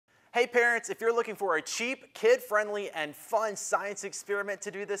Hey parents, if you're looking for a cheap, kid-friendly, and fun science experiment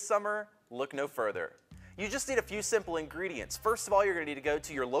to do this summer, look no further. You just need a few simple ingredients. First of all, you're going to need to go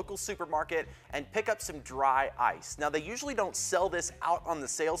to your local supermarket and pick up some dry ice. Now, they usually don't sell this out on the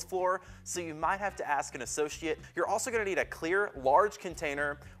sales floor, so you might have to ask an associate. You're also going to need a clear, large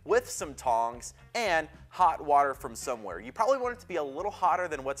container with some tongs and hot water from somewhere. You probably want it to be a little hotter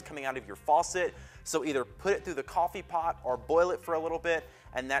than what's coming out of your faucet, so either put it through the coffee pot or boil it for a little bit,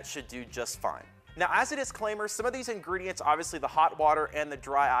 and that should do just fine. Now, as a disclaimer, some of these ingredients, obviously the hot water and the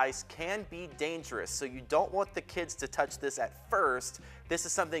dry ice, can be dangerous, so you don't want the kids to touch this at first. This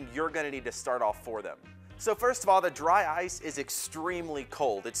is something you're going to need to start off for them. So first of all, the dry ice is extremely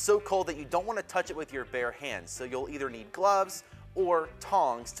cold. It's so cold that you don't want to touch it with your bare hands, so you'll either need gloves or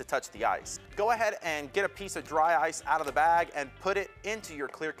tongs to touch the ice. Go ahead and get a piece of dry ice out of the bag and put it into your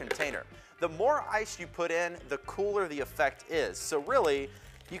clear container. The more ice you put in, the cooler the effect is. So really,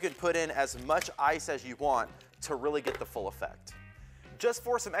 you can put in as much ice as you want to really get the full effect. Just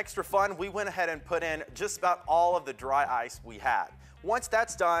for some extra fun, we went ahead and put in just about all of the dry ice we had. Once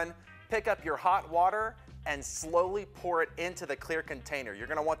that's done, pick up your hot water and slowly pour it into the clear container. You're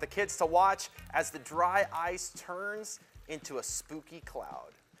gonna want the kids to watch as the dry ice turns into a spooky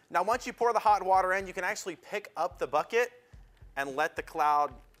cloud. Now, once you pour the hot water in, you can actually pick up the bucket and let the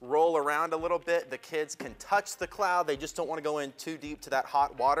cloud roll around a little bit. The kids can touch the cloud. They just don't want to go in too deep to that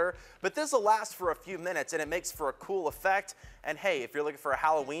hot water. But this will last for a few minutes and it makes for a cool effect. And hey, if you're looking for a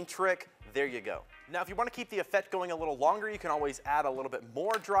Halloween trick, there you go. Now, if you want to keep the effect going a little longer, you can always add a little bit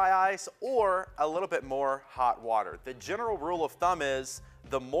more dry ice or a little bit more hot water. The general rule of thumb is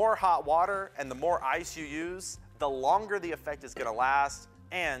the more hot water and the more ice you use, the longer the effect is going to last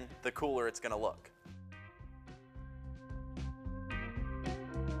and the cooler it's going to look.